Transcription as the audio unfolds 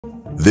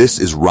This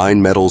is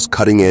Rheinmetall's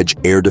cutting-edge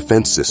air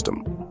defense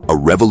system, a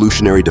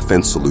revolutionary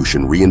defense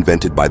solution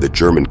reinvented by the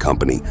German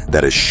company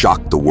that has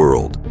shocked the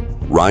world.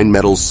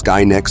 Rheinmetall's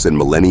Skynex and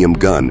Millennium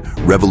gun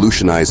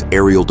revolutionize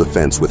aerial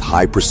defense with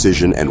high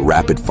precision and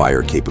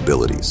rapid-fire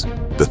capabilities.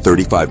 The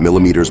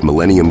 35mm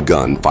Millennium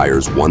gun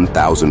fires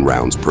 1,000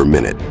 rounds per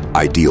minute,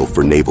 ideal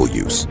for naval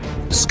use.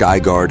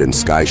 Skyguard and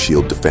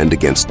Skyshield defend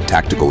against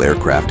tactical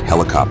aircraft,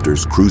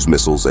 helicopters, cruise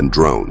missiles, and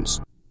drones.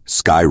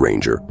 Sky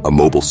Ranger, a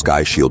mobile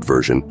Skyshield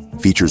version,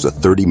 features a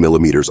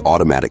 30mm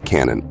automatic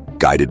cannon,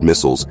 guided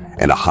missiles,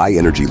 and a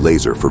high-energy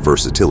laser for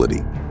versatility.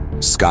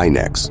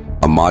 Skynex,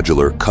 a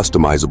modular,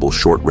 customizable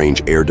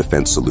short-range air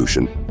defense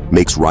solution,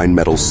 makes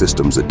Rheinmetall's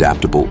systems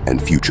adaptable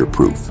and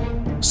future-proof.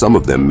 Some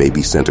of them may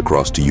be sent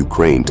across to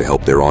Ukraine to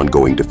help their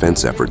ongoing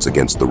defense efforts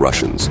against the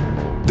Russians.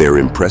 Their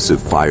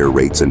impressive fire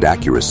rates and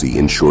accuracy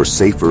ensure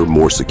safer,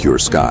 more secure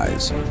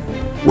skies.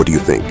 What do you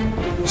think?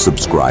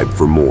 Subscribe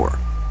for more.